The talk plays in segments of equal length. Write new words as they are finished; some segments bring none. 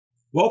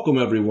Welcome,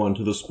 everyone,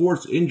 to the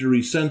Sports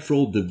Injury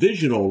Central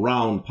Divisional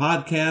Round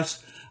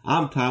podcast.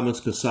 I'm Thomas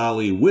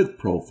Casali with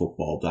Pro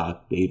Football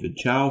Doc David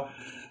Chow.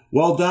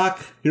 Well,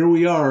 Doc, here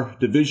we are,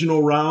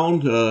 Divisional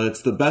Round.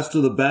 It's the best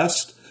of the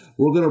best.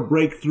 We're going to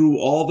break through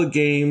all the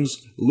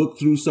games, look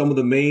through some of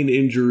the main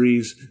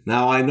injuries.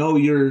 Now, I know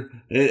we're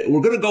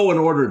going to go in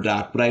order,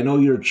 Doc, but I know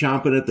you're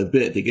chomping at the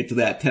bit to get to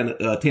that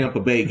Tampa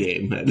Bay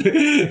game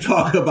and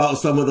talk about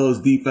some of those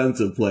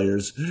defensive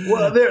players.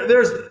 Well,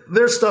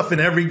 there's stuff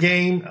in every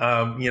game.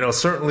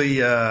 Certainly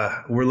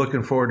we're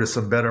looking forward to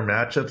some better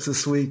matchups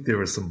this week. There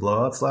were some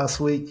blowouts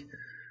last week.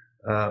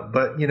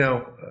 But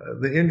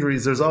the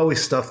injuries, there's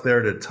always stuff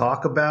there to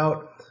talk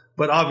about.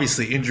 But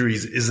obviously,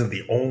 injuries isn't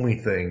the only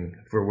thing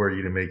for where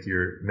you to make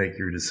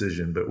your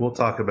decision. But we'll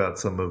talk about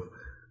some of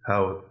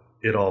how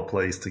it all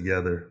plays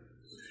together.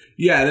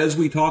 Yeah, and as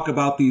we talk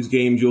about these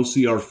games, you'll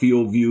see our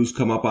field views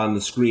come up on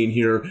the screen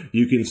here.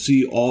 You can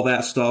see all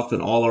that stuff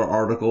and all our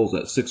articles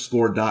at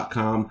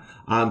sixscore.com,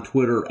 on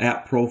Twitter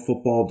at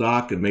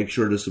ProFootballDoc, and make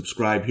sure to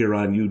subscribe here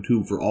on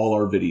YouTube for all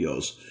our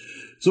videos.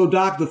 So,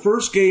 Doc, the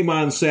first game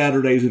on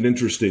Saturday is an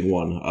interesting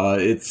one.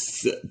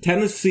 It's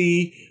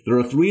Tennessee. They're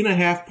a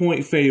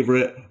 3.5-point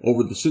favorite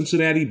over the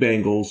Cincinnati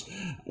Bengals.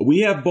 We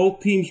have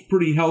both teams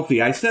pretty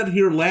healthy. I said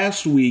here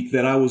last week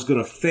that I was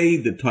going to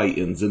fade the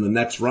Titans in the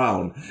next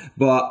round,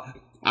 but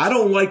I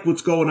don't like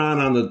what's going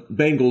on the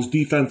Bengals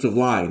defensive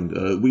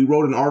line. We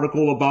wrote an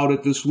article about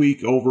it this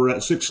week over at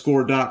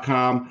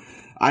sixscore.com.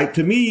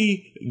 To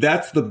me,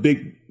 that's the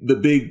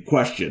big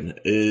question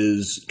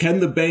is,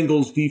 can the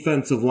Bengals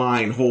defensive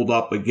line hold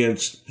up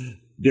against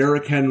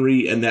Derrick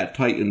Henry and that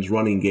Titans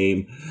running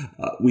game?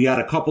 We had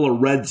a couple of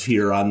reds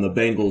here on the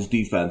Bengals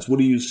defense. What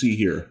do you see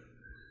here?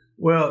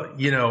 Well,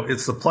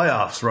 it's the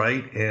playoffs,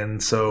 right?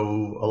 And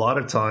so a lot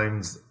of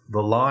times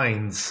the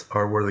lines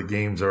are where the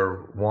games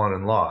are won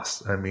and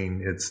lost. I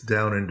mean, it's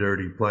down and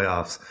dirty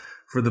playoffs.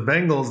 For the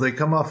Bengals, they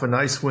come off a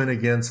nice win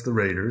against the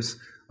Raiders.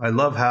 I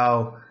love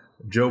how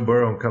Joe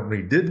Burrow and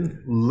company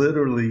didn't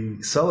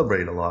literally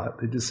celebrate a lot.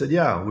 They just said,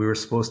 yeah, we were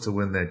supposed to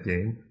win that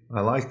game. I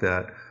like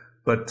that.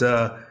 But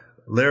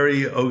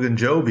Larry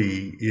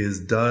Ogunjobi is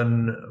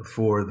done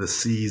for the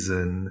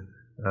season,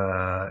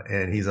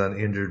 and he's on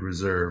injured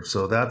reserve.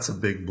 So that's a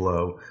big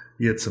blow.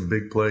 He had some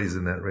big plays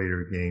in that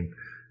Raider game.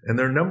 And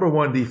their number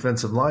one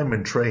defensive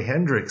lineman, Trey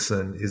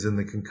Hendrickson, is in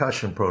the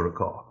concussion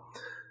protocol.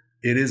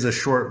 It is a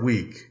short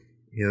week.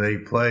 They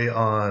play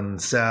on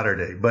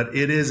Saturday. But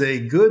it is a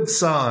good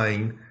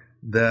sign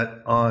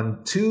that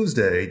on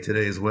Tuesday,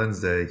 today is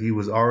Wednesday, he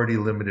was already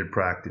limited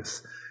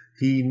practice.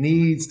 He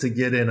needs to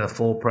get in a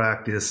full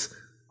practice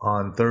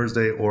on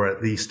Thursday or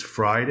at least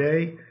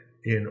Friday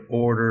in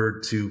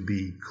order to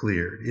be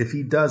cleared. If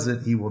he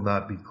doesn't, he will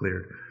not be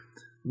cleared.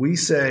 We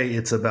say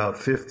it's about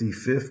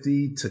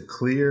 50-50 to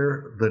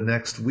clear the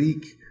next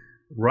week.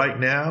 Right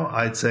now,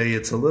 I'd say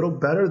it's a little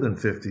better than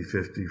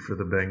 50-50 for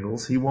the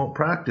Bengals. He won't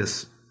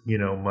practice,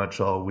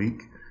 much all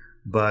week,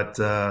 but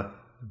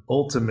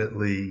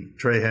ultimately,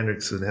 Trey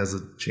Hendrickson has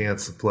a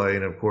chance to play.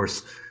 And, of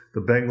course,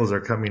 the Bengals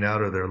are coming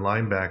out of their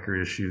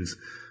linebacker issues.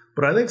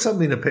 But I think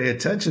something to pay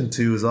attention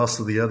to is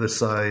also the other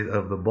side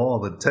of the ball.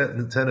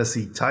 The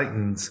Tennessee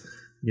Titans,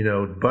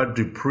 Bud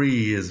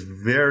Dupree is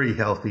very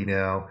healthy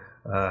now,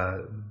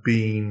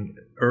 being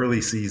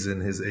early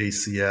season, his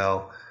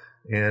ACL.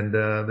 And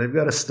they've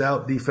got a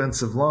stout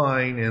defensive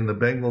line, and the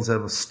Bengals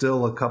have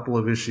still a couple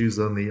of issues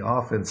on the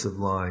offensive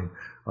line.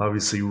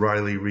 Obviously,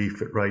 Riley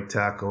Reif at right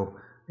tackle.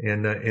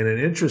 And in an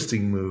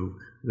interesting move,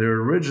 their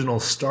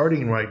original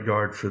starting right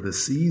guard for the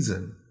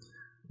season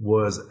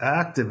was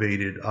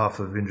activated off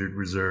of injured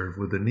reserve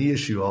with a knee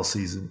issue all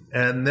season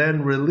and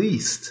then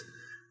released.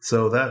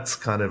 So that's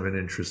kind of an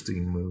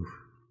interesting move.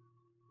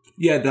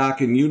 Yeah, Doc,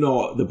 and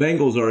the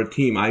Bengals are a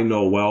team I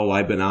know well.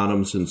 I've been on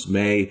them since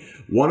May.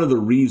 One of the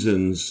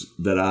reasons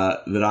that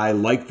I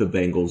liked the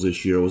Bengals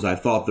this year was I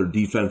thought their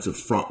defensive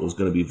front was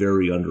going to be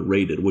very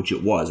underrated, which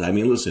it was. I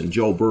mean, listen,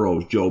 Joe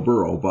Burrow is Joe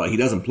Burrow, but he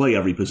doesn't play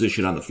every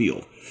position on the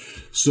field.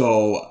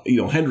 So,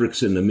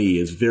 Hendrickson to me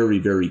is very,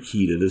 very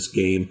key to this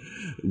game.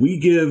 We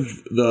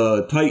give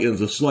the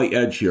Titans a slight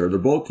edge here. They're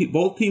both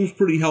teams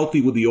pretty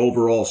healthy with the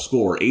overall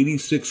score.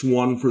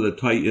 86-1 for the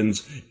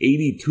Titans,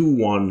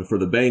 82-1 for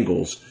the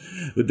Bengals.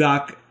 But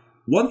Doc,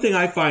 one thing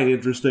I find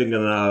interesting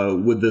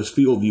with this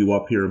field view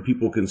up here, and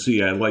people can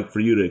see, I'd like for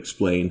you to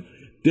explain.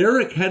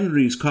 Derrick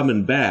Henry's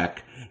coming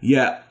back,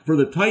 yet for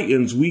the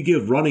Titans, we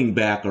give running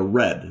back a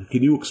red.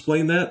 Can you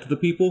explain that to the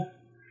people?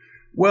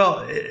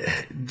 Well,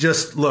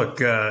 just look,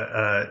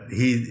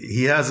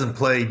 he hasn't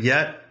played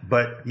yet,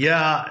 but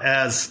yeah,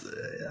 as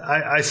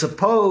I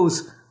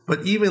suppose,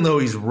 but even though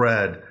he's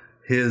red,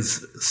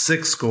 his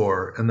SIC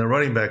score and the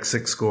running back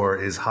SIC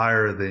score is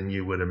higher than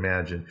you would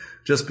imagine,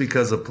 just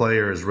because a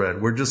player is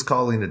red. We're just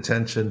calling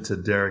attention to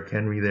Derrick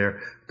Henry there.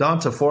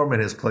 Donta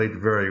Foreman has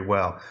played very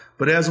well.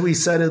 But as we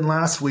said in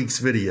last week's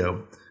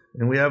video,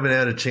 and we haven't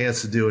had a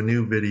chance to do a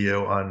new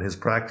video on his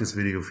practice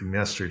video from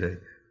yesterday,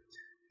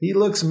 he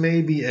looks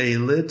maybe a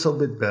little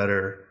bit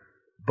better,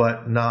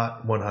 but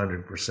not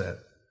 100%.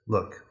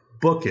 Look,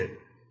 book it.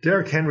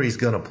 Derrick Henry's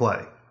going to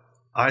play.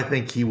 I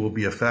think he will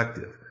be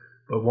effective.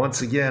 But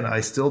once again,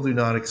 I still do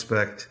not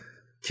expect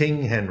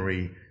King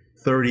Henry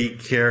 30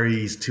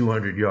 carries,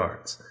 200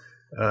 yards.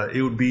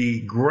 It would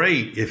be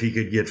great if he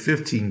could get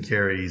 15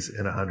 carries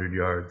and 100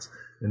 yards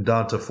and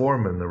Donta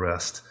Foreman the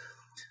rest.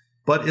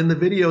 But in the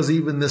videos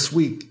even this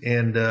week,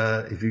 and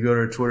if you go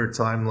to our Twitter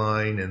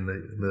timeline and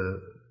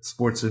the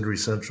Sports Injury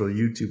Central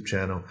YouTube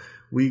channel,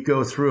 we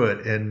go through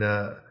it. And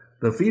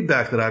the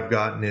feedback that I've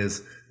gotten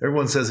is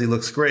everyone says he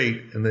looks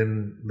great, and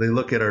then they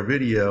look at our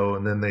video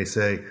and then they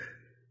say,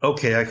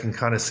 okay, I can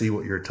kind of see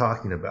what you're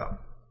talking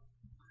about.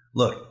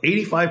 Look,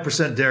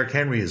 85% Derrick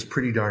Henry is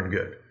pretty darn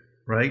good,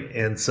 right?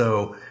 And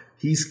so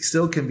he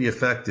still can be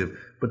effective.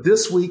 But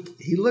this week,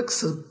 he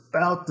looks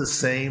about the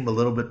same, a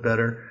little bit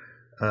better.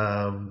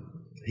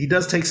 He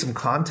does take some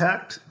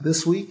contact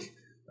this week,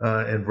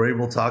 and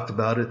Vrabel talked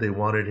about it. They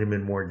wanted him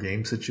in more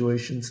game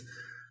situations.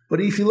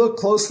 But if you look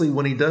closely,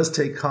 when he does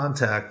take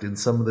contact in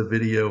some of the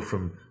video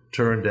from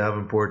Turin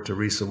Davenport,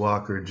 Teresa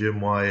Walker, Jim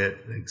Wyatt,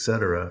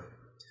 etc.,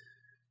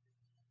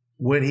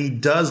 when he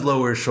does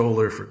lower his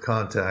shoulder for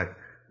contact,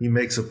 he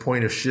makes a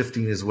point of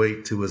shifting his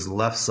weight to his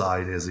left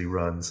side as he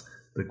runs,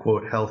 the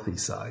quote healthy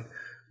side.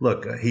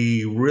 Look,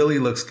 he really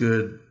looks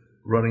good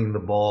running the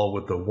ball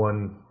with the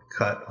one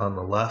cut on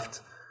the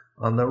left.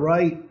 On the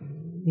right,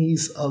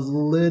 he's a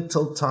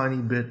little tiny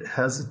bit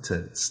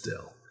hesitant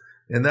still.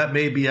 And that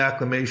may be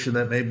acclimation,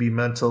 that may be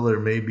mental,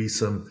 there may be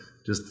some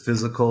just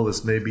physical.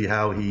 This may be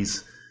how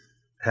he's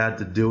had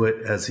to do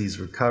it as he's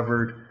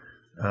recovered.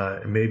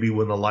 Maybe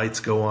when the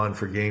lights go on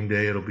for game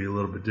day, it'll be a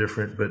little bit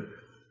different. But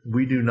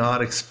we do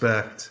not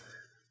expect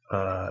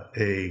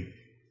a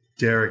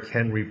Derrick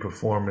Henry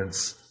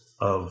performance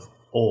of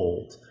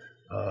old.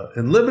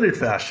 In limited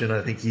fashion,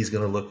 I think he's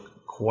going to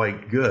look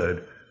quite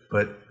good,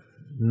 but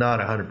not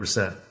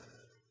 100%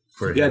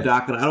 for him. Yeah,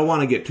 Doc, and I don't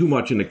want to get too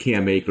much into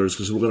Cam Akers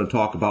because we're going to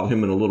talk about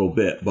him in a little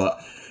bit,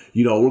 but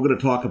we're going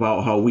to talk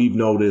about how we've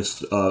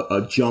noticed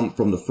a jump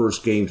from the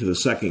first game to the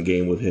second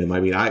game with him.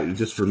 I mean, I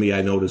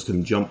noticed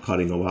him jump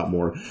cutting a lot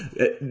more.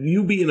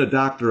 You being a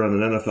doctor on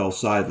an NFL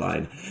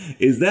sideline,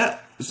 is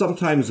that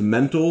sometimes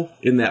mental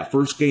in that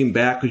first game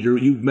back? Because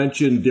you've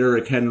mentioned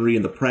Derrick Henry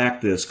in the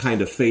practice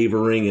kind of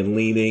favoring and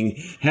leaning.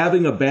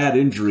 Having a bad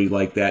injury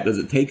like that, does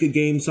it take a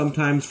game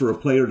sometimes for a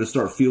player to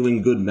start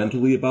feeling good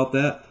mentally about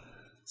that?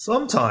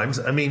 Sometimes.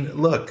 I mean,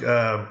 look,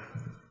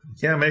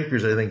 Cam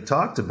Akers, I think,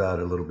 talked about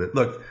it a little bit.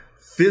 Look,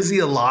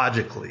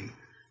 physiologically,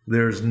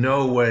 there's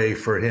no way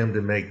for him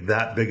to make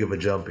that big of a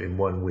jump in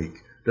 1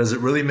 week. Does it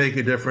really make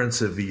a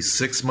difference if he's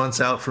 6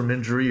 months out from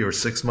injury or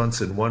 6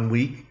 months in 1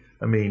 week?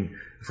 I mean,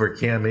 for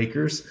Cam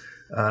Akers.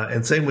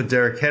 And same with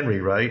Derrick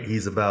Henry, right?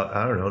 He's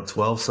about,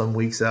 12 some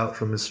weeks out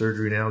from his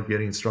surgery now,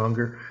 getting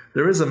stronger.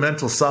 There is a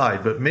mental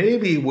side, but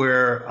maybe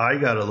where I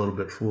got a little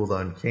bit fooled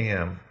on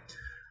Cam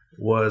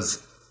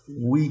was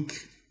week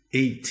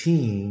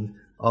 18,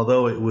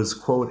 although it was,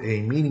 quote,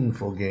 a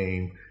meaningful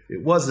game,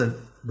 it wasn't.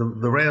 The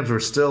Rams were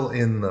still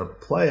in the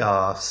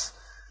playoffs,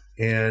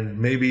 and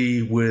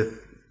maybe with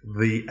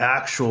the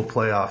actual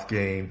playoff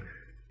game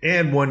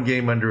and one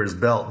game under his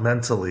belt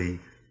mentally,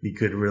 he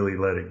could really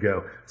let it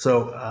go.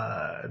 So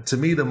to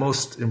me, the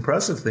most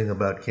impressive thing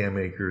about Cam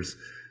Akers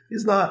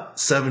is not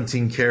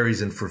 17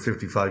 carries and for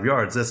 55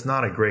 yards. That's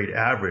not a great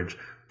average,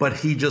 but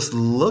he just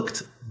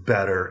looked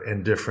better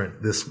and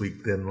different this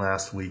week than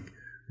last week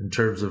in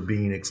terms of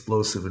being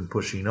explosive and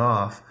pushing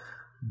off.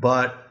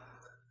 But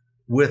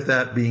with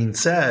that being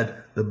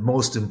said, the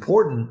most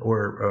important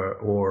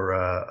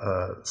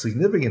or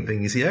significant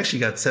thing is he actually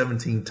got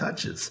 17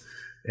 touches,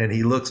 and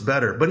he looks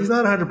better. But he's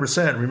not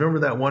 100%. Remember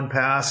that one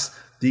pass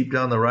deep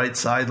down the right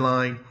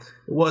sideline?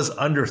 It was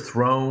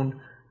underthrown,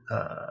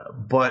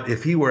 but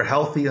if he were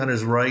healthy on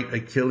his right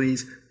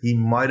Achilles, he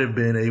might have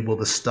been able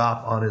to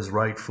stop on his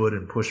right foot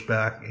and push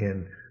back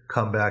and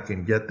come back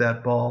and get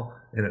that ball,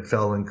 and it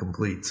fell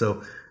incomplete.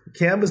 So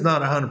Cam is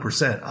not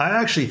 100%.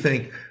 I actually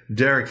think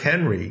Derrick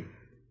Henry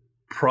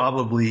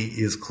probably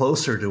is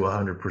closer to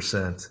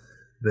 100%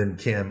 than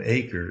Cam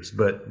Akers,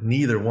 but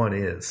neither one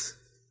is.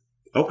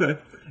 Okay.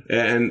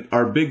 And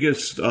our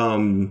biggest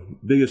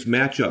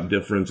matchup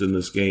difference in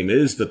this game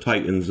is the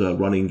Titans'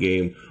 running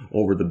game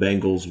over the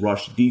Bengals'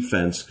 rush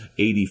defense,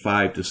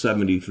 85 to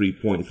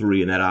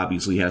 73.3, and that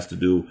obviously has to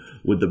do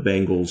with the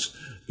Bengals'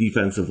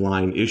 defensive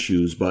line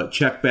issues. But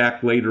check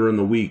back later in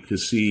the week to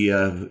see,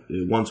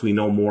 once we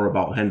know more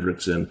about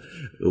Hendrickson,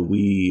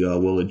 we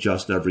will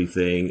adjust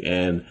everything.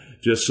 And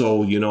just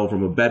so you know,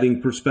 from a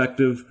betting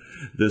perspective,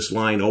 this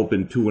line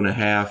opened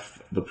 2.5.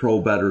 The pro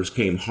bettors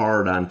came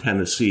hard on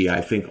Tennessee.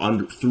 I think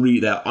under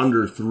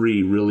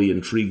three really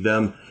intrigued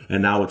them,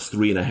 and now it's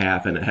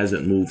 3.5, and it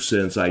hasn't moved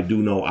since. I do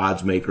know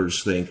odds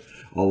makers think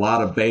a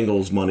lot of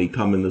Bengals money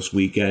coming this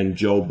weekend.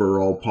 Joe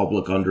Burrow,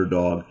 public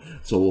underdog.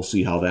 So we'll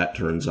see how that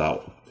turns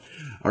out.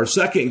 Our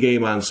second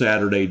game on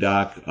Saturday,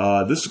 Doc,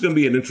 this is going to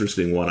be an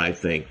interesting one, I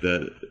think.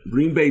 The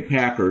Green Bay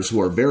Packers,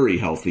 who are very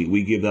healthy,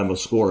 we give them a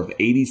score of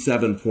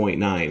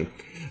 87.9.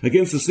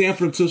 against the San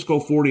Francisco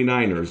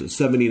 49ers at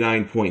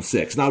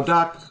 79.6. Now,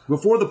 Doc,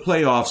 before the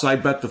playoffs, I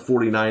bet the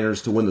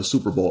 49ers to win the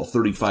Super Bowl at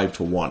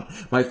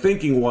 35-1. My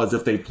thinking was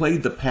if they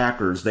played the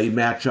Packers, they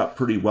match up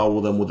pretty well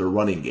with them with their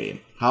running game.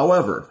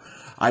 However,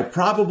 I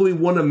probably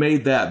wouldn't have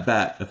made that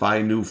bet if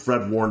I knew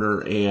Fred Warner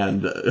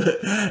and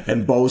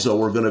Bosa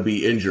were going to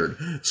be injured.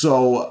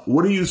 So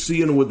what are you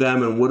seeing with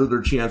them, and what are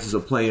their chances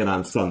of playing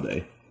on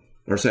Sunday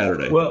or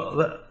Saturday?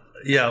 Well,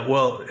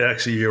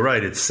 actually, you're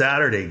right. It's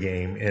Saturday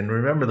game. And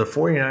remember, the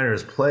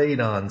 49ers played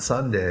on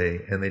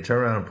Sunday, and they turn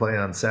around and play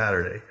on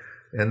Saturday.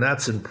 And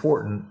that's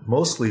important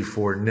mostly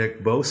for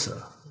Nick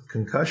Bosa,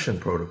 concussion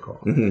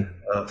protocol.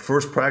 Mm-hmm.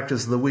 First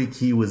practice of the week,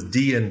 he was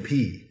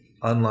DNP.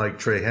 Unlike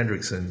Trey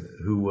Hendrickson,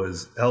 who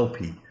was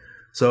LP.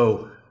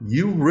 So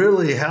you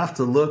really have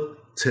to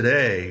look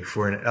today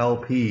for an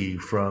LP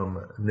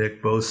from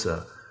Nick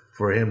Bosa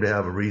for him to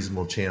have a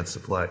reasonable chance to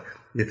play.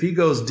 If he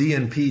goes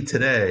DNP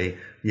today,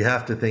 you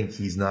have to think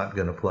he's not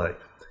going to play.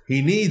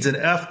 He needs an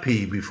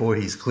FP before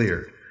he's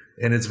cleared.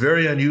 And it's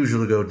very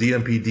unusual to go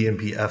DNP,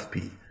 DNP,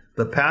 FP.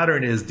 The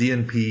pattern is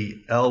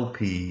DNP,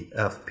 LP,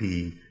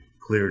 FP,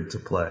 cleared to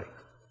play.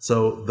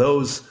 So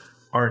those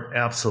aren't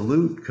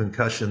absolute.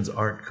 Concussions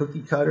aren't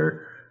cookie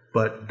cutter,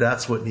 but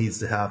that's what needs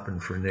to happen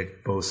for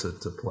Nick Bosa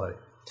to play.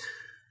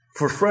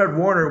 For Fred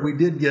Warner, we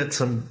did get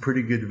some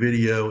pretty good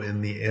video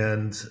in the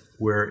end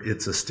where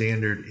it's a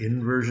standard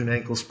inversion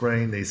ankle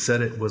sprain. They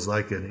said it was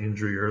like an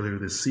injury earlier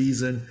this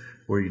season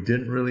where he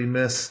didn't really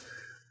miss.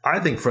 I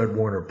think Fred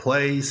Warner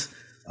plays.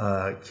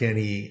 Can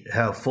he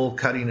have full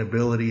cutting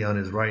ability on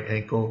his right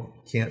ankle?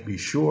 Can't be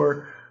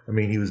sure. I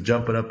mean, he was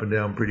jumping up and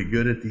down pretty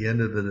good at the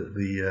end of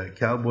the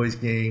Cowboys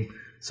game.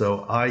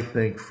 So I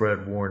think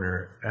Fred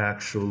Warner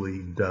actually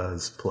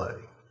does play.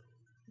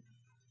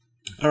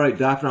 All right,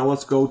 Doc, now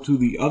let's go to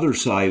the other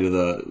side of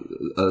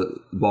the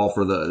ball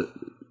for the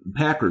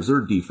Packers,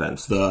 their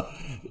defense. The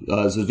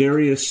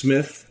Zadarius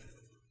Smith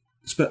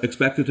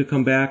expected to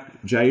come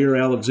back. Jair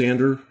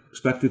Alexander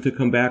expected to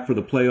come back for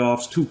the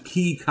playoffs. Two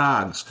key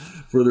cogs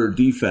for their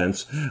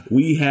defense.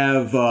 We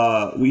have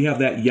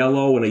that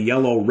yellow and a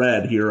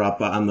yellow-red here up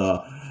on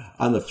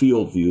the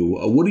field view.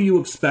 What are you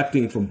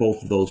expecting from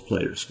both of those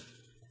players?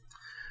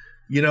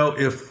 You know,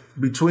 if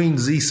between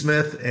Z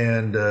Smith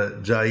and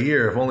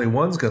Jair, if only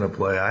one's going to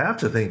play, I have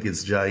to think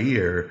it's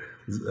Jair.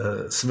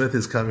 Smith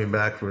is coming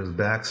back from his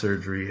back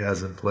surgery,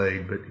 hasn't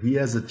played, but he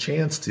has a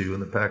chance to,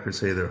 and the Packers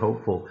say they're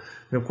hopeful.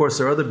 And, of course,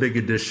 their other big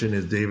addition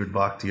is David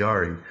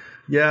Bakhtiari.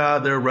 Yeah,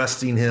 they're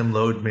resting him,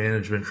 load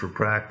management for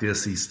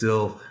practice. He's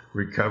still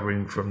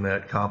recovering from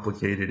that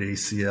complicated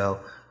ACL,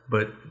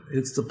 but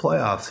it's the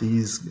playoffs.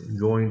 He's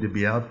going to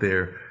be out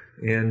there.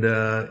 And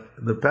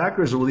the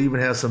Packers will even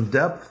have some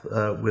depth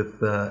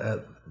with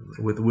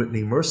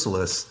Whitney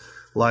Merciless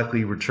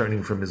likely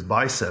returning from his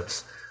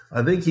biceps.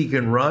 I think he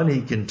can run,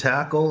 he can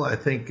tackle. I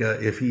think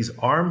if he's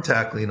arm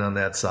tackling on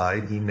that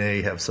side, he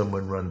may have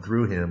someone run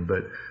through him.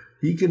 But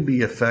he can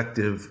be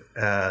effective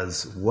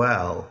as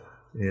well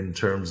in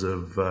terms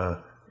of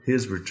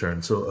his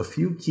return. So a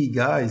few key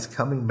guys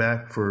coming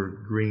back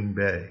for Green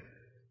Bay.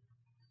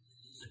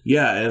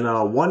 Yeah,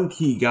 and one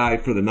key guy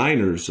for the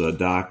Niners,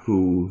 Doc,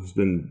 who's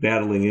been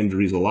battling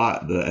injuries a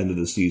lot at the end of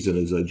the season,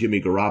 is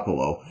Jimmy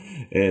Garoppolo.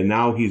 And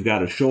now he's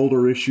got a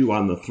shoulder issue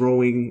on the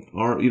throwing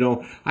arm. You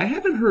know, I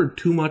haven't heard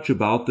too much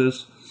about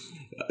this.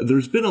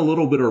 There's been a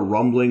little bit of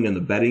rumbling in the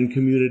betting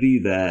community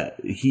that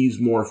he's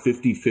more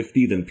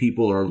 50-50 than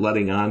people are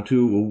letting on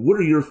to. What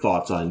are your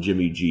thoughts on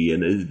Jimmy G?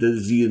 And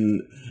is he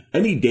in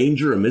any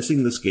danger of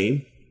missing this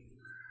game?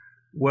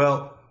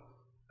 Well,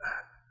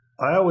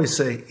 I always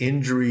say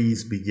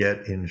injuries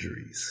beget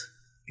injuries.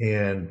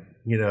 And,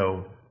 you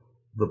know,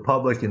 the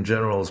public in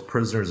general is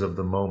prisoners of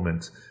the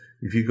moment.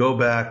 If you go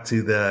back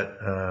to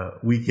that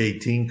Week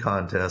 18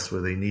 contest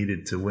where they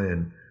needed to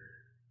win,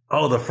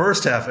 the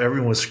first half,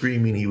 everyone was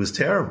screaming he was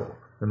terrible.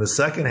 And the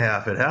second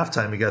half, at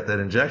halftime, he got that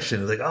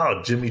injection. It's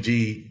like, Jimmy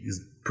G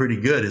is pretty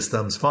good. His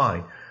thumb's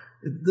fine.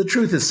 The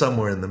truth is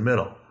somewhere in the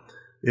middle.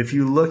 If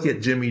you look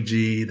at Jimmy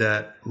G,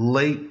 that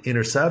late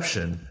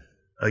interception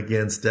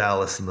against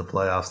Dallas in the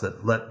playoffs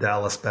that let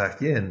Dallas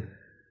back in,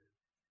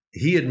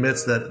 he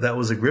admits that that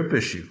was a grip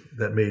issue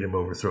that made him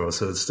overthrow.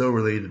 So it's still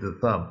related to the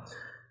thumb.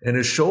 And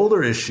his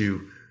shoulder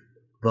issue,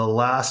 the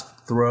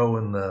last throw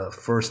in the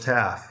first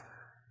half,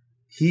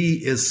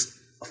 he is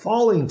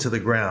falling to the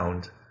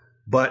ground,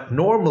 but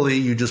normally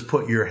you just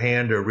put your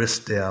hand or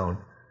wrist down.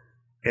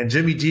 And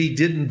Jimmy G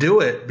didn't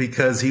do it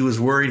because he was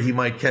worried he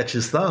might catch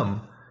his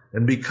thumb.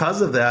 And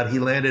because of that, he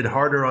landed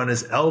harder on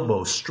his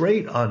elbow,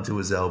 straight onto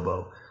his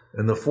elbow.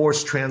 And the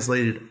force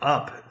translated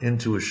up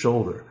into his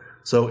shoulder.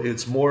 So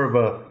it's more of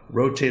a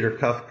rotator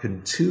cuff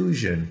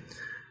contusion.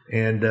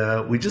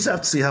 And we just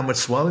have to see how much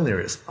swelling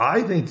there is.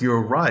 I think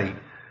you're right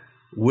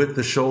with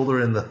the shoulder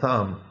and the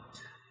thumb.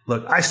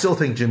 Look, I still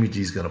think Jimmy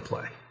G's going to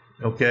play.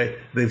 Okay?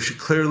 They've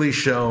clearly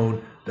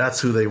shown that's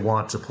who they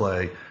want to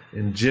play.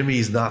 And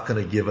Jimmy's not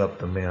going to give up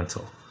the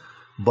mantle.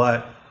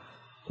 But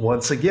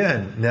once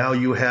again, now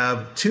you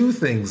have two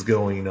things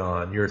going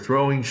on, your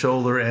throwing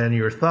shoulder and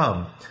your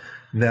thumb.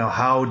 Now,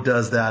 how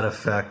does that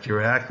affect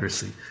your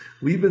accuracy?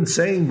 We've been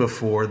saying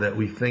before that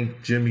we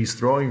think Jimmy's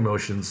throwing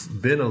motion's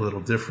been a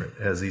little different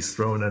as he's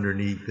thrown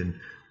underneath and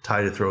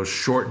tied to throws,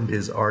 shortened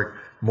his arc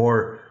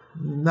more,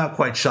 not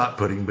quite shot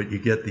putting, but you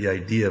get the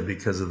idea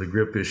because of the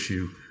grip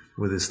issue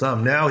with his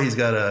thumb. Now he's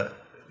got a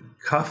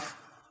cuff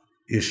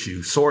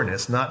issue,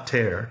 soreness, not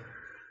tear.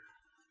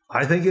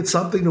 I think it's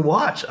something to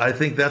watch. I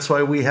think that's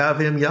why we have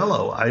him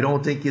yellow. I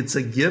don't think it's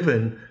a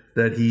given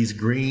that he's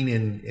green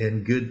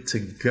and good to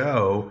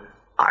go.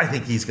 I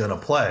think he's going to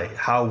play.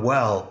 How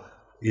well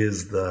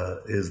is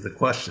the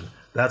question.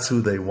 That's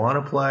who they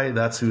want to play.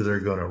 That's who they're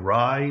going to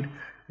ride.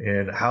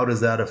 And how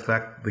does that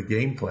affect the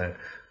game plan?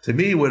 To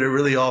me, what it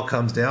really all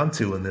comes down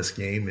to in this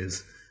game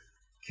is,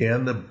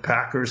 can the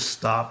Packers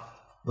stop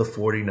the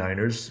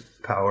 49ers'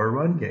 power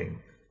run game?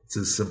 It's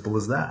as simple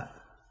as that,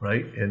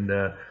 right? And,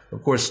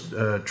 of course,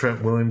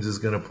 Trent Williams is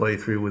going to play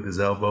through with his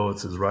elbow.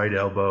 It's his right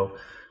elbow.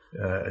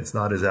 It's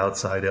not his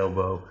outside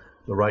elbow.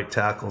 The right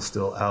tackle's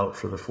still out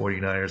for the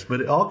 49ers. But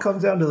it all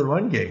comes down to the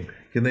run game.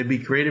 Can they be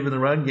creative in the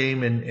run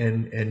game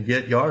and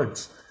get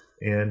yards?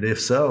 And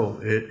if so,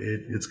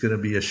 it's going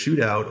to be a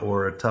shootout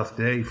or a tough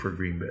day for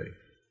Green Bay.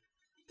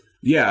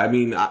 Yeah, I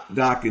mean,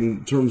 Doc,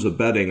 in terms of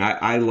betting,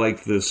 I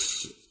like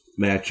this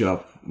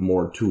matchup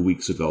more 2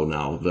 weeks ago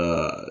now.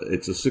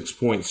 It's a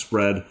 6-point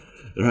spread.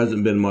 There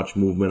hasn't been much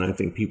movement. I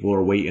think people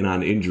are waiting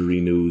on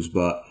injury news,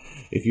 but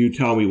if you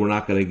tell me we're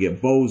not going to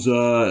get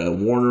Boza,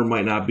 Warner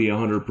might not be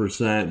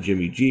 100%,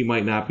 Jimmy G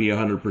might not be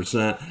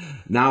 100%,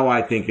 now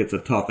I think it's a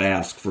tough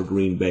ask for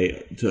Green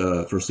Bay,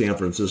 for San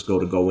Francisco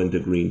to go into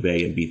Green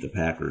Bay and beat the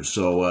Packers.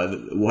 So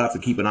we'll have to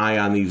keep an eye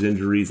on these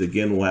injuries.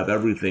 Again, we'll have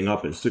everything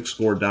up at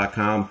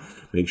sixscore.com.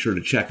 Make sure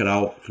to check it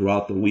out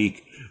throughout the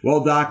week.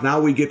 Well, Doc,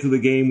 now we get to the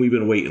game we've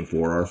been waiting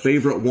for, our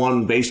favorite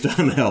one based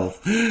on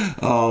health.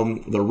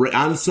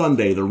 On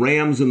Sunday, the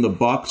Rams and the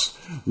Bucks.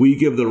 We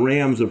give the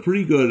Rams a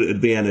pretty good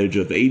advantage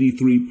of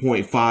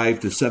 83.5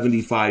 to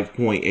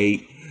 75.8.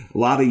 A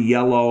lot of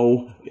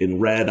yellow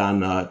and red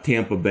on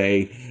Tampa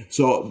Bay.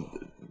 So,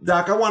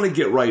 Doc, I want to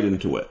get right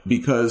into it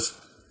because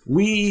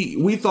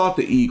we thought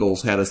the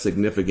Eagles had a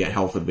significant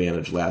health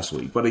advantage last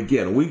week. But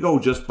again, we go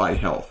just by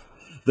health.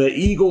 The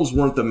Eagles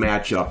weren't the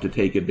matchup to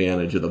take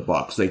advantage of the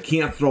Bucks. They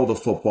can't throw the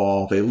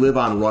football. They live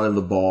on running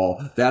the ball.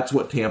 That's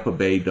what Tampa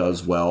Bay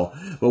does well.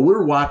 But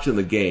we're watching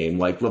the game.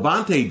 Like,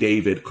 Levante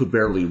David could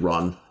barely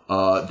run.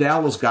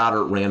 Dallas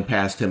Goedert ran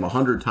past him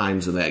 100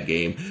 times in that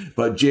game.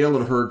 But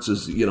Jalen Hurts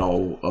is,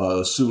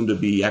 soon to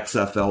be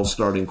XFL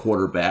starting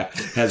quarterback,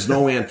 has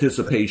no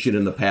anticipation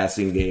in the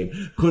passing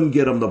game, couldn't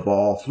get him the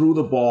ball, threw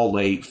the ball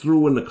late,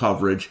 threw in the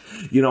coverage,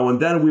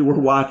 and then we were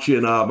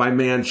watching my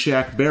man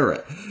Shaq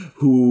Barrett,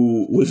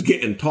 who was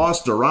getting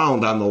tossed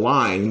around on the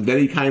line. Then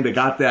he kind of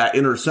got that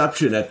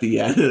interception at the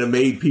end, and it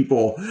made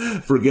people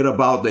forget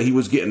about that he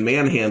was getting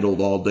manhandled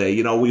all day.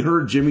 We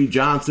heard Jimmy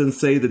Johnson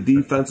say the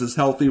defense is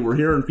healthy. We're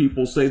hearing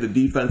people say the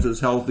defense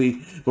is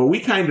healthy, but we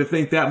kind of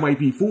think that might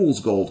be fool's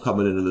gold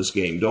coming into this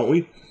game, don't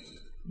we?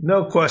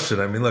 No question.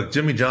 I mean, look,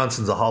 Jimmy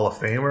Johnson's a Hall of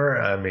Famer.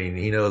 I mean,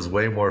 he knows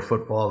way more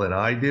football than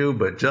I do,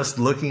 but just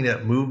looking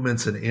at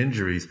movements and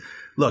injuries,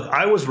 look,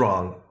 I was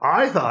wrong.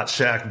 I thought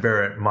Shaq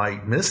Barrett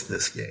might miss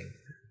this game.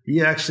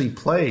 He actually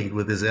played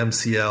with his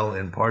MCL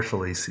and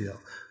partial ACL,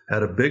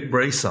 had a big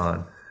brace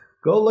on.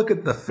 Go look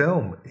at the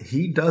film.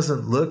 He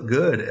doesn't look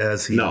good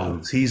as he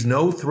moves. He's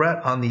no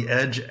threat on the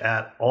edge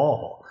at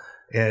all.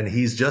 And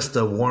he's just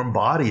a warm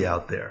body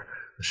out there,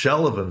 a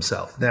shell of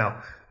himself.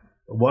 Now,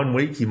 1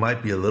 week he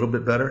might be a little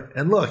bit better.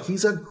 And look,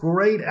 he's a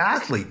great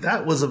athlete.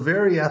 That was a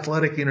very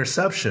athletic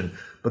interception,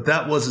 but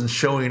that wasn't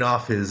showing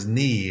off his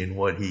knee and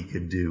what he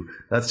could do.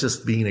 That's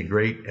just being a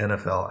great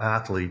NFL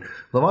athlete.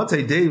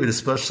 Levante David,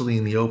 especially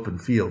in the open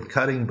field,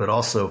 cutting, but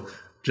also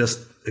just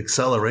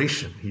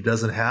acceleration. He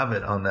doesn't have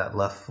it on that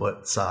left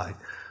foot side.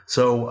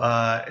 So,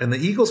 and the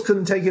Eagles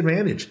couldn't take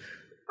advantage.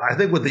 I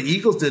think what the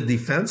Eagles did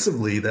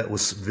defensively that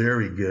was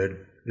very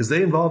good is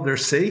they involved their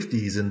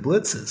safeties in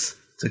blitzes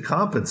to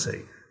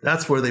compensate.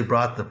 That's where they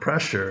brought the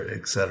pressure,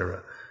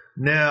 etc.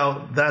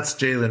 Now, that's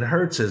Jalen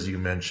Hurts, as you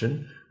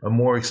mentioned. A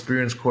more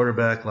experienced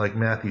quarterback like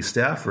Matthew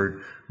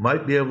Stafford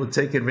might be able to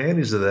take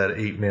advantage of that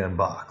 8-man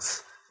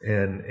box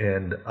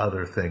and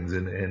other things,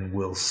 and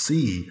we'll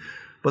see.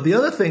 But the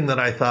other thing that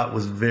I thought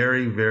was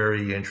very,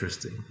 very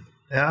interesting,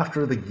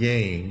 after the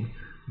game,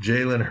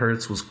 Jalen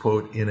Hurts was,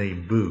 quote, in a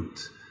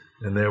boot.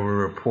 And there were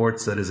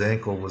reports that his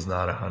ankle was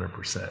not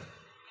 100%.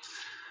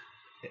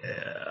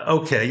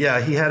 Okay,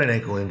 yeah, he had an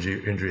ankle injury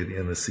at the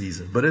end of the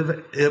season. But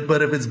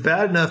if it's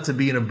bad enough to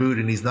be in a boot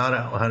and he's not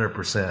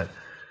 100%,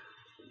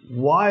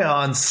 why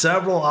on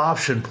several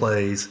option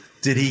plays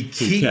did he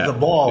keep the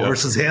ball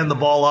versus hand the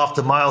ball off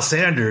to Miles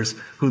Sanders,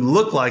 who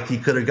looked like he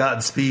could have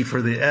gotten speed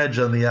for the edge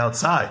on the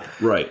outside?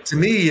 Right. To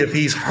me, if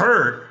he's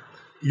hurt,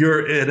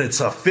 and it's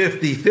a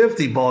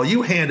 50-50 ball,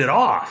 you hand it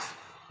off,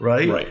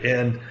 right? Right.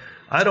 And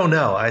I don't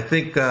know. I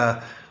think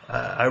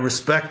I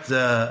respect,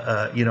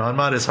 I'm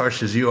not as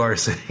harsh as you are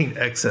saying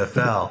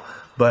XFL,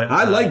 But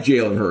I like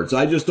Jalen Hurts.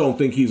 I just don't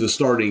think he's a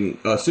starting.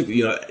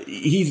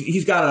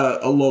 He's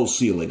got a low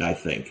ceiling, I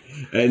think.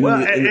 And in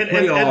the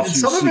playoffs, and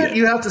some of it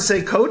you have to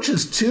say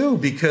coaches too,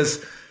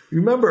 because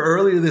remember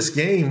earlier this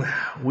game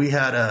we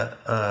had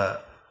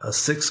a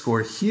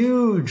 6-score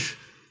huge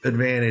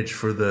advantage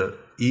for the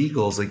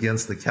Eagles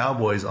against the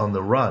Cowboys on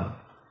the run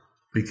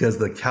because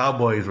the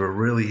Cowboys were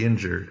really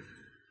injured.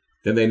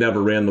 And they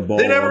never ran the ball.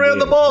 They never ran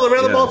the ball. They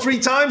ran the ball 3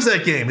 times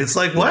that game. It's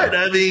like, what?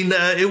 Yeah. I mean,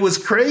 it was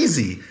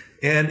crazy.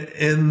 And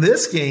in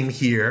this game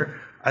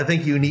here, I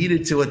think you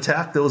needed to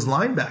attack those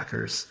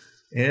linebackers.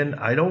 And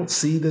I don't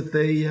see that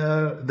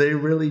they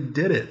really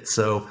did it.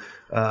 So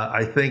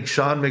I think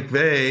Sean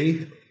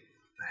McVay,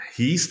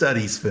 he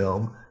studies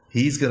film.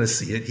 He's going to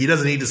see it. He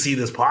doesn't need to see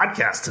this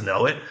podcast to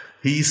know it.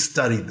 He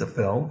studied the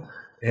film,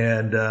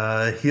 and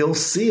he'll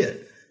see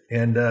it.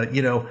 And,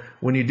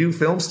 when you do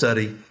film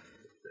study,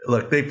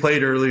 look, they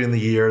played early in the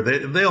year.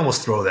 They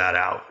almost throw that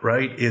out,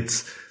 right?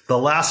 It's the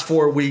last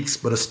 4 weeks,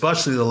 but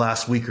especially the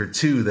last week or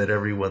two that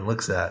everyone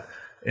looks at.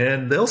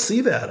 And they'll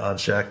see that on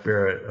Shaq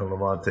Barrett and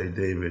Lavonte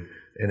David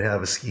and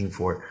have a scheme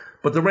for it.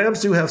 But the Rams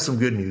do have some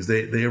good news.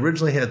 They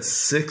originally had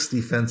 6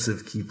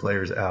 defensive key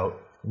players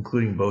out,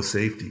 including both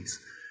safeties.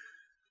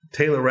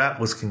 Taylor Rapp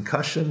was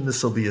concussion.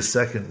 This will be his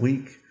 2nd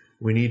week.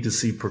 We need to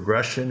see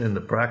progression in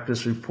the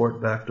practice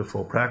report back to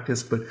full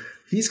practice, but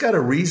he's got a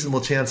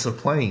reasonable chance of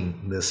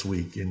playing this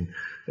week. And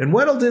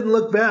Weddle didn't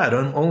look bad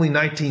on only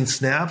 19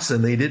 snaps,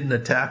 and they didn't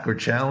attack or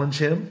challenge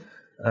him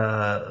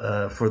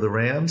for the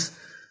Rams.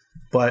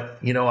 But,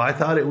 I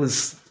thought it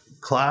was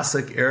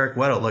classic Eric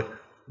Weddle. Look,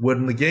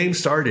 when the game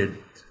started,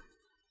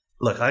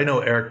 I know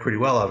Eric pretty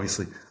well,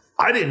 obviously.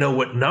 I didn't know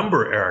what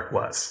number Eric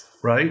was,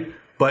 right?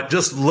 But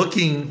just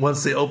looking,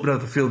 once they opened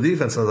up the field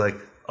defense, I was like,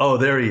 oh,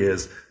 there he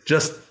is.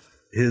 Just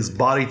his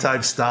body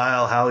type,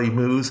 style, how he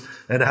moves,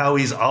 and how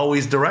he's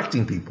always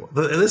directing people.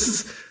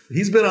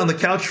 He's been on the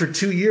couch for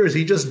 2 years.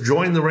 He just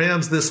joined the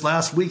Rams this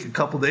last week, a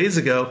couple days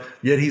ago,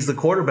 yet he's the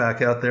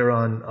quarterback out there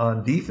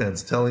on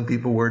defense, telling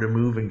people where to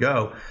move and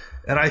go.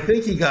 And I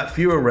think he got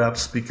fewer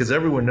reps because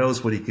everyone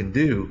knows what he can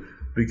do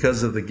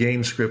because of the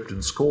game script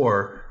and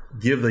score.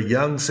 Give the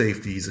young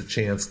safeties a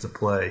chance to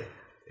play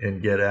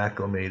and get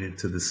acclimated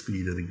to the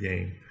speed of the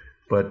game.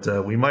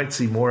 But we might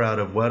see more out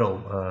of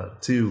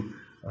Weddle, too,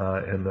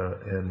 in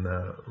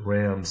the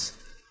Rams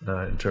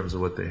in terms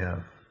of what they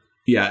have.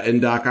 Yeah,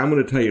 and Doc, I'm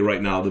going to tell you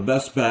right now, the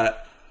best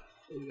bet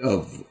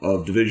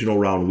of divisional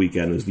round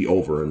weekend is the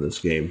over in this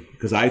game,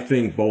 because I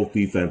think both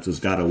defenses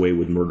got away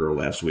with murder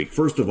last week.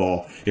 First of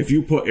all, if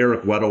you put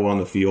Eric Weddle on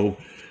the field,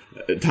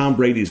 Tom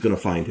Brady's going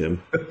to find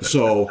him.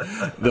 So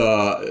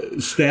the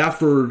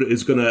Stafford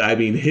is going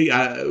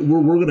to,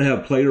 we're going to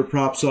have player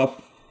props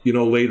up,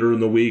 later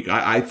in the week.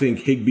 I think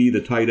Higbee,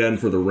 the tight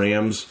end for the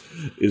Rams,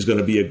 is going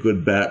to be a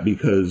good bet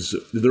because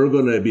they're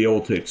going to be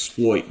able to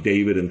exploit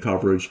David in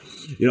coverage.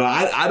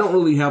 I don't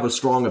really have a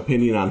strong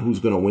opinion on who's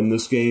going to win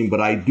this game, but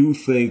I do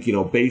think,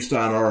 based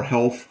on our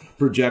health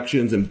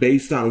projections and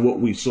based on what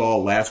we saw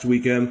last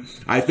weekend,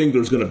 I think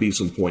there's going to be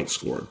some points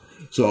scored.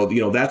 So,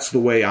 that's the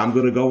way I'm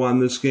going to go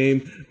on this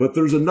game. But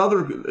there's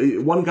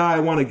one guy I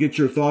want to get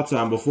your thoughts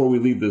on before we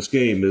leave this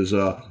game is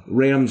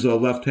Rams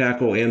left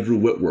tackle Andrew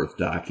Whitworth,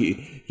 Doc.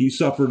 He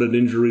suffered an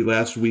injury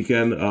last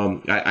weekend.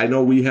 I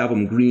know we have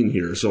him green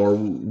here, so are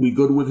we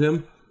good with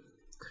him?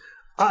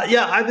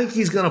 Yeah, I think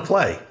he's going to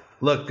play.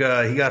 Look,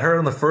 he got hurt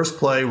on the first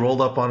play,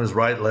 rolled up on his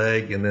right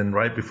leg, and then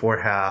right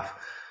before half.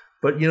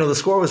 But, the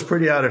score was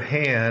pretty out of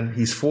hand.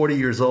 He's 40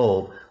 years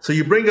old. So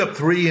you bring up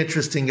 3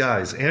 interesting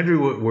guys,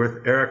 Andrew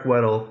Whitworth, Eric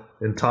Weddle,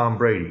 and Tom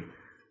Brady,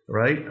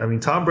 right? I mean,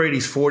 Tom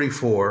Brady's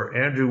 44,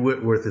 Andrew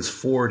Whitworth is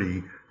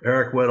 40,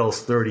 Eric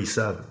Weddle's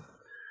 37.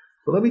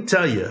 But let me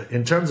tell you,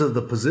 in terms of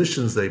the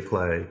positions they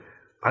play,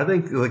 I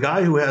think the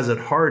guy who has it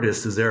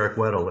hardest is Eric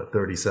Weddle at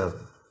 37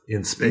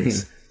 in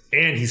space,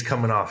 and he's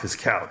coming off his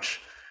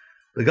couch.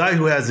 The guy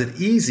who has it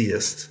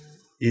easiest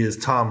is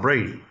Tom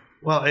Brady.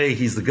 Well,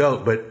 he's the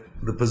GOAT, but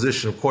the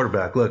position of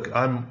quarterback. Look,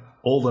 I'm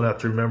old enough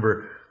to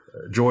remember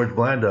George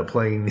Blanda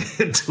playing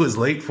into his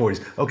late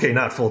 40s. Okay,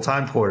 not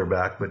full-time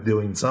quarterback, but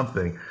doing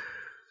something.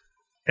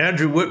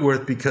 Andrew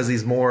Whitworth, because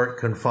he's more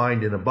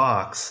confined in a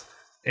box,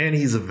 and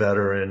he's a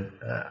veteran,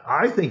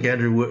 I think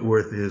Andrew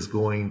Whitworth is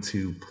going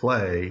to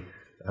play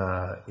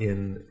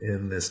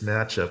in this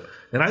matchup.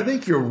 And I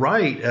think you're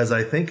right as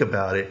I think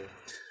about it.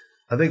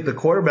 I think the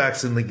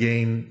quarterbacks in the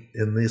game,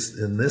 in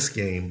this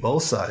game,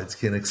 both sides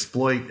can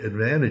exploit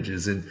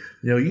advantages. And,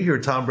 you hear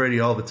Tom Brady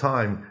all the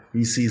time.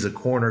 He sees a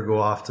corner go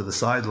off to the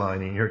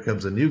sideline, and here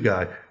comes a new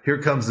guy. Here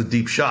comes the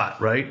deep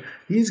shot, right?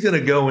 He's going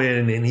to go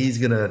in, and he's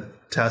going to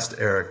test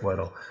Eric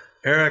Weddle.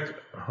 Eric,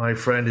 my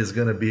friend, is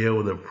going to be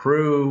able to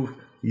prove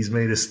he's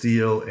made a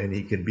steal, and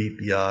he can beat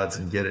the odds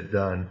and get it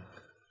done.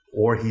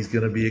 Or he's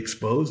going to be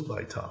exposed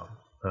by Tom.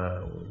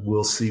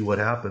 We'll see what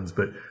happens.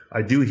 But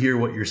I do hear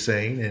what you're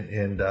saying,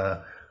 and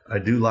I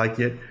do like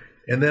it.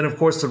 And then, of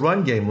course, the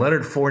run game.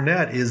 Leonard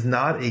Fournette is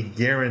not a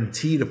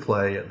guarantee to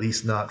play, at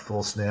least not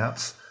full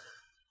snaps.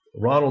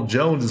 Ronald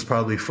Jones is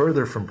probably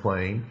further from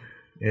playing.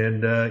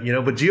 And,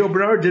 but Gio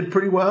Bernard did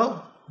pretty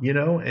well.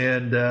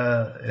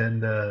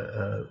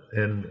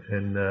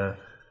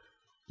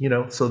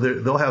 so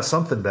they'll have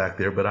something back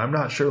there, but I'm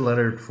not sure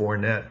Leonard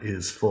Fournette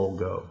is full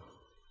go.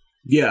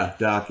 Yeah,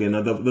 Doc, and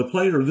the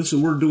player,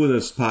 we're doing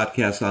this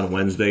podcast on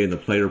Wednesday, and the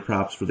player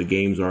props for the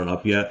games aren't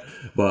up yet,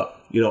 but,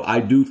 I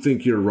do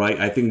think you're right.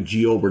 I think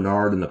Gio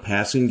Bernard in the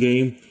passing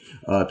game,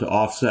 to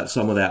offset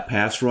some of that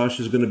pass rush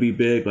is going to be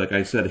big. Like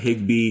I said,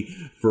 Higbee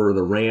for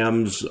the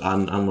Rams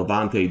on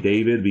Levante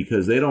David,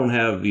 because they don't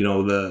have,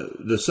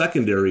 the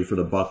secondary for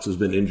the Bucs has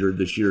been injured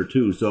this year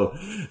too. So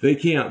they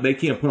can't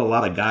put a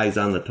lot of guys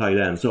on the tight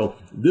end. So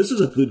this is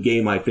a good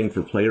game, I think,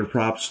 for player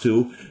props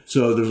too.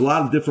 So there's a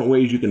lot of different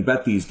ways you can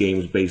bet these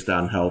games based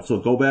on health. So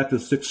go back to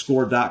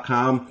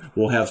sixscore.com.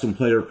 We'll have some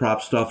player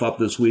prop stuff up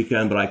this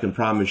weekend, but I can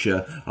promise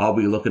you I'll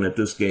be looking at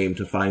this game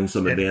to find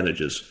some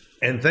advantages.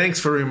 And thanks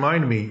for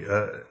reminding me.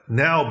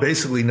 Now,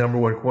 basically, number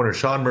one corner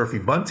Sean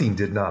Murphy-Bunting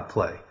did not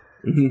play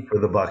for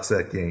the Bucs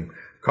that game.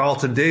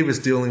 Carlton Davis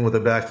dealing with a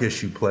back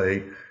issue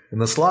played,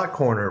 and the slot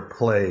corner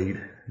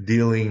played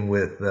dealing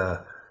with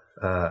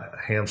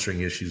hamstring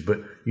issues.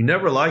 But you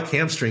never like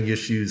hamstring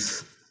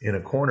issues in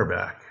a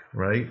cornerback,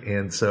 right?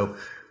 And so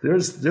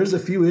there's a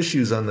few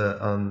issues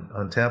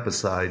on Tampa's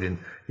side, and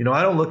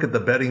I don't look at the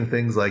betting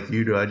things like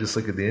you do. I just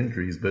look at the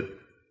injuries. But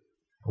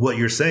what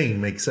you're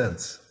saying makes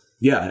sense.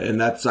 Yeah,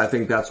 and I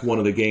think that's one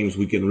of the games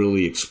we can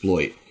really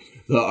exploit.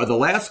 The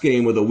last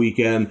game of the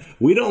weekend,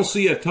 we don't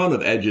see a ton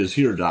of edges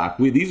here, Doc.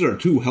 These are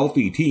two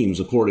healthy teams,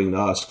 according to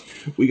us.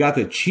 We got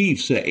the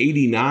Chiefs at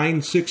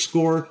 89 six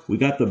score. We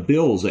got the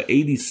Bills at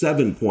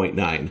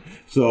 87.9.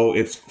 So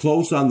it's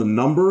close on the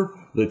number.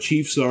 The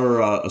Chiefs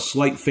are a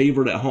slight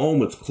favorite at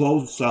home. It's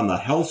close on the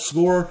health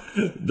score.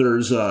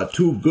 There's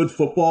two good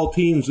football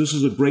teams. This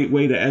is a great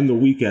way to end the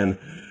weekend.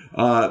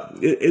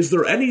 Is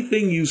there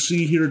anything you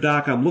see here,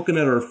 Doc? I'm looking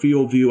at our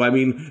field view. I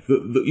mean,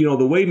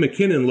 the way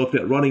McKinnon looked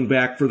at running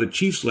back for the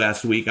Chiefs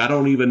last week, I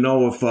don't even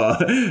know if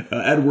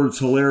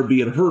Edwards-Helaire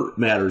being hurt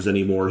matters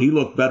anymore. He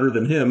looked better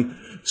than him.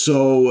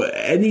 So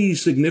any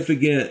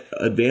significant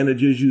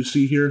advantages you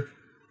see here?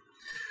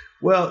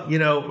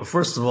 Well,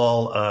 first of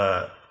all,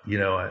 I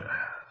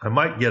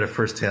might get a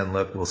first-hand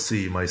look. We'll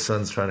see. My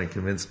son's trying to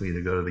convince me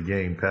to go to the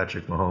game.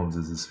 Patrick Mahomes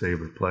is his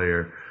favorite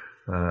player,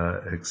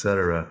 et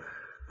cetera.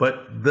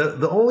 But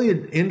the only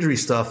injury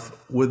stuff,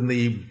 when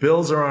the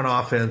Bills are on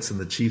offense and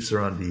the Chiefs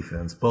are on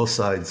defense, both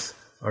sides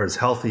are as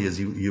healthy as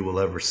you will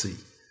ever see,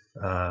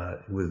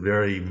 with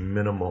very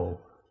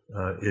minimal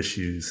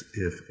issues,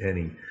 if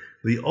any.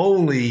 The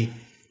only,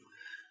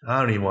 I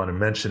don't even want to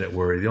mention it,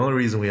 worry. The only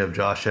reason we have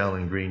Josh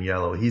Allen green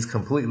yellow, he's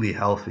completely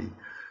healthy,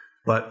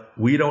 but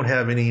we don't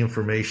have any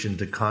information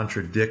to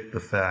contradict the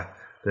fact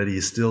that he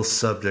is still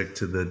subject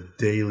to the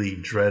daily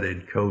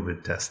dreaded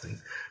COVID testing.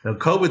 Now,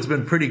 COVID's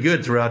been pretty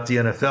good throughout the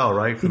NFL,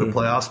 right? For the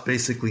playoffs,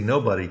 basically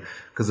nobody,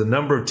 because the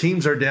number of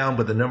teams are down,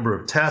 but the number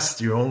of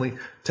tests, you're only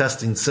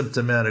testing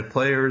symptomatic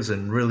players,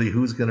 and really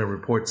who's going to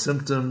report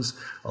symptoms.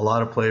 A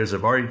lot of players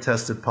have already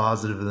tested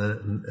positive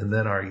and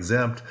then are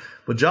exempt.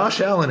 But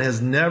Josh Allen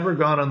has never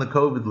gone on the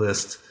COVID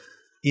list.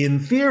 In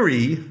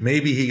theory,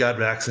 maybe he got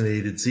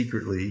vaccinated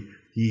secretly.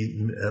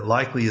 He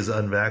likely is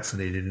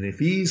unvaccinated. And if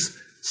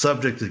he's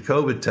subject to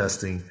COVID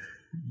testing,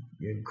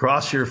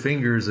 cross your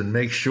fingers and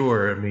make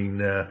sure. I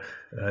mean,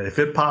 if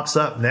it pops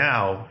up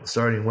now,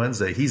 starting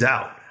Wednesday, he's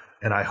out.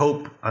 And I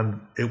hope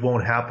it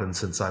won't happen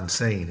since I'm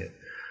saying it.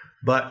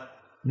 But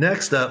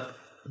next up,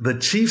 the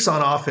Chiefs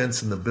on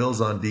offense and the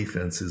Bills on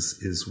defense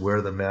is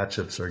where the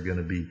matchups are going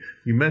to be.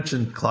 You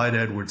mentioned Clyde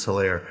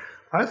Edwards-Helaire.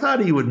 I thought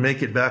he would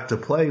make it back to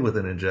play with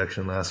an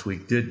injection last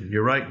week.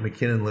 You're right,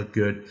 McKinnon looked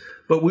good.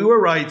 But we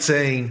were right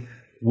saying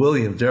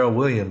Darrell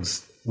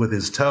Williams, with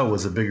his toe,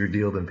 was a bigger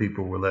deal than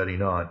people were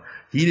letting on.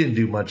 He didn't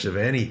do much of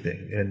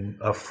anything, and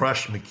a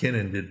fresh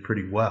McKinnon did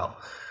pretty well.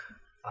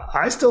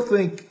 I still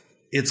think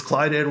it's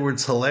Clyde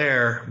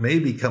Edwards-Helaire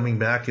maybe coming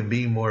back and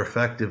being more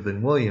effective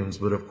than Williams,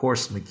 but of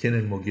course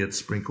McKinnon will get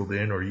sprinkled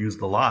in or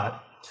used a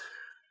lot.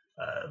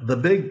 The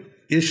big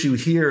issue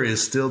here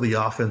is still the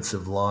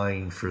offensive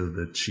line for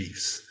the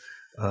Chiefs.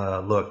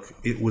 Look,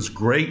 it was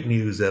great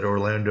news that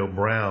Orlando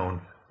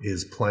Brown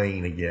is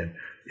playing again.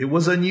 It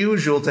was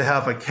unusual to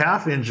have a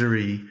calf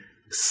injury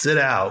sit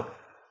out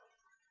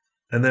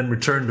and then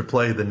return to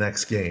play the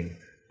next game.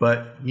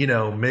 But,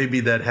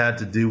 maybe that had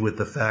to do with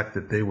the fact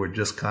that they were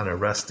just kind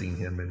of resting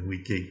him in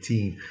week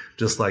 18,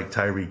 just like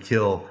Tyreek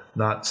Hill,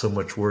 not so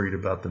much worried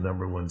about the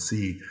number one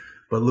seed.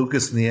 But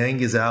Lucas Niang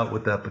is out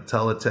with that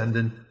patella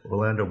tendon.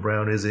 Orlando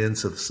Brown is in,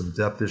 so some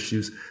depth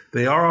issues.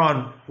 They are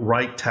on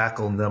right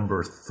tackle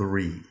number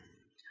 3,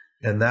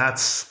 and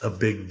that's a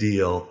big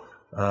deal.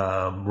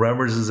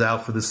 Remmers is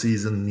out for the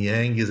season.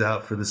 Niang is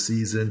out for the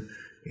season.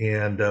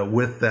 And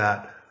with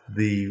that,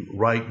 the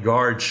right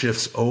guard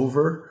shifts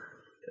over.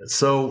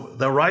 So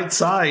the right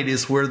side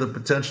is where the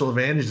potential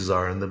advantages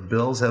are. And the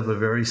Bills have a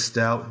very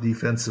stout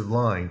defensive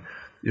line.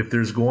 If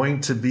there's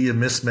going to be a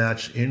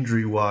mismatch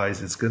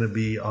injury-wise, it's going to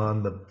be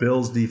on the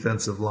Bills'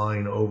 defensive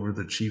line over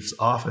the Chiefs'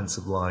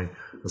 offensive line,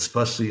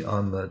 especially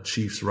on the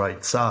Chiefs'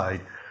 right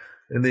side.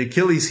 And the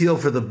Achilles heel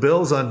for the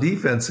Bills on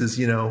defense is,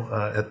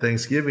 at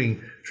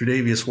Thanksgiving,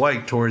 Tre'Davious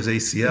White tore his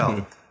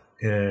ACL.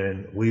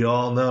 And we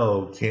all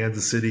know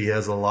Kansas City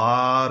has a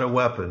lot of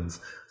weapons.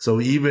 So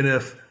even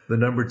if the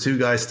number 2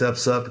 guy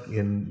steps up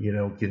and,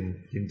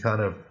 can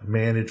kind of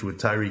manage with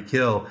Tyreek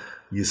Hill,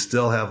 you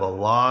still have a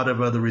lot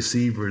of other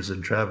receivers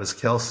and Travis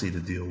Kelce to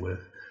deal with.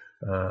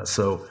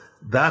 So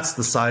that's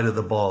the side of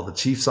the ball. The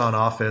Chiefs on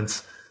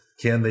offense,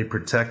 can they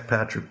protect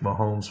Patrick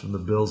Mahomes from the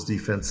Bills'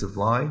 defensive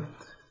line?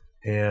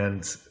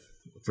 And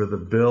for the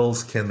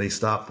Bills, can they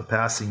stop the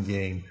passing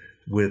game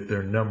with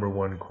their number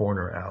 1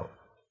 corner out?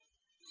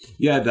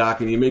 Yeah,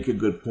 Doc, and you make a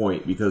good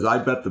point, because I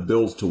bet the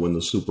Bills to win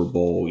the Super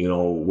Bowl,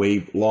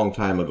 long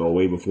time ago,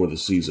 way before the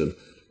season,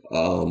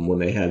 when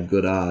they had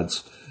good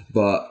odds.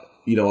 But,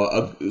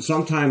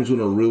 sometimes when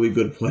a really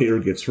good player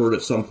gets hurt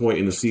at some point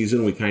in the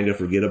season, we kind of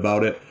forget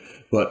about it.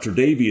 But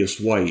Tre'Davious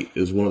White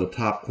is one of the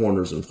top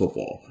corners in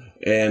football.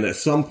 And at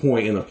some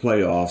point in the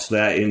playoffs,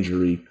 that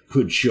injury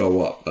could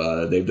show up.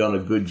 They've done a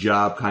good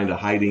job kind of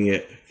hiding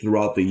it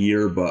throughout the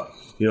year, but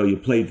you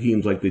play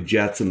teams like the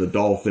Jets and the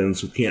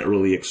Dolphins who can't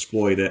really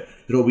exploit it.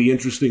 It'll be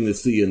interesting to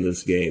see in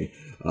this game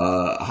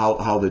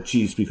how the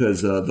Chiefs,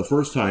 because the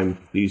first time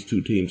these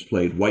two teams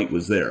played, White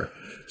was there.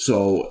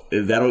 So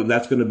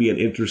that's going to be an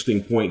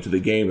interesting point to the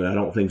game that I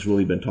don't think's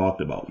really been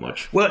talked about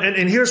much. Well,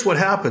 and here's what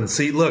happens.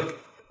 See, look,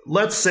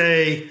 let's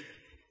say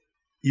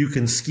you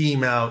can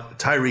scheme out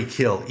Tyreek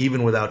Hill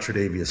even without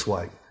Tre'Davious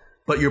White,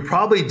 but you're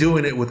probably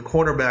doing it with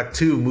cornerback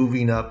 2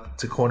 moving up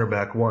to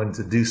cornerback 1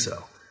 to do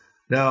so.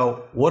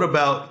 Now, what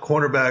about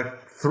cornerback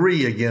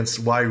 3 against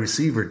wide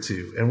receiver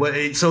 2?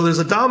 And so there's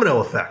a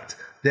domino effect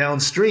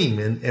downstream,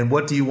 and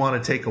what do you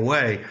want to take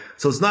away?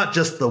 So it's not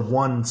just the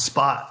one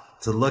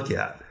spot to look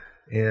at.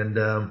 And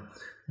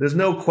there's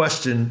no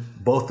question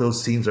both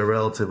those teams are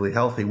relatively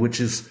healthy, which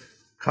is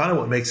kind of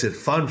what makes it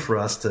fun for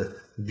us to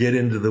get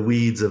into the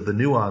weeds of the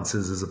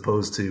nuances, as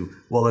opposed to,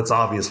 well, it's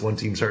obvious one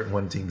team's hurt and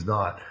one team's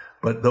not.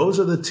 But those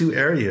are the 2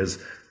 areas,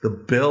 the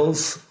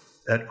Bills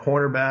at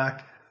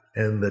cornerback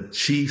and the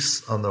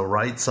Chiefs on the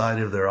right side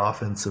of their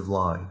offensive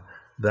line.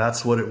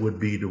 That's what it would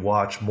be to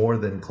watch more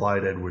than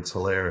Clyde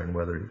Edwards-Helaire and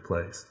whether he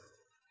plays.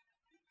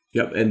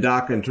 Yep, and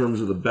Doc, in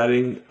terms of the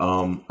betting,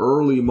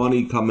 early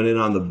money coming in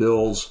on the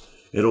Bills.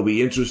 It'll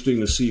be interesting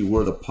to see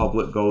where the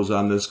public goes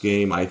on this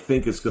game. I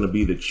think it's going to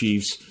be the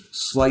Chiefs,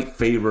 slight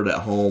favorite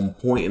at home,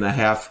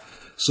 1.5.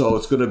 So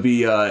it's going to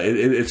be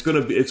it's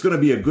going to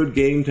be a good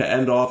game to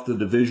end off the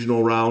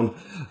divisional round.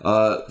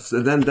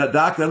 So then,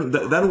 Doc,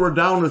 then we're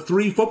down to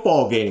 3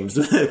 football games,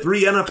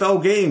 3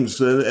 NFL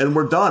games, and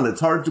we're done. It's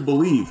hard to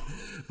believe,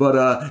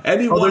 but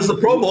anyone. Oh, there's the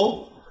Pro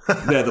Bowl.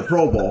 Yeah, the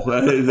Pro Bowl.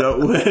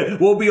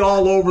 We'll be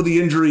all over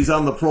the injuries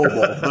on the Pro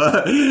Bowl.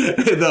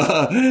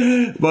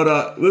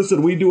 But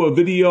listen, we do a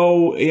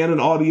video and an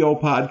audio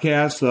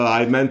podcast.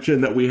 I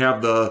mentioned that we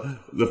have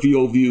the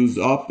field views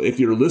up. If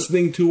you're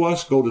listening to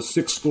us, go to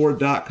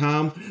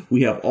sixscore.com.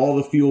 We have all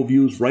the field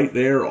views right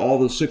there, all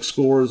the 6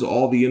 scores,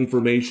 all the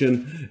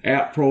information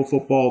at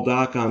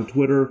ProFootballDoc on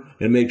Twitter,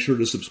 and make sure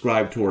to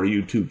subscribe to our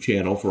YouTube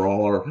channel for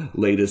all our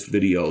latest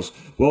videos.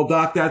 Well,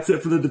 Doc, that's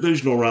it for the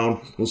divisional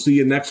round. We'll see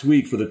you next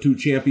week for the 2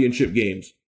 championship games.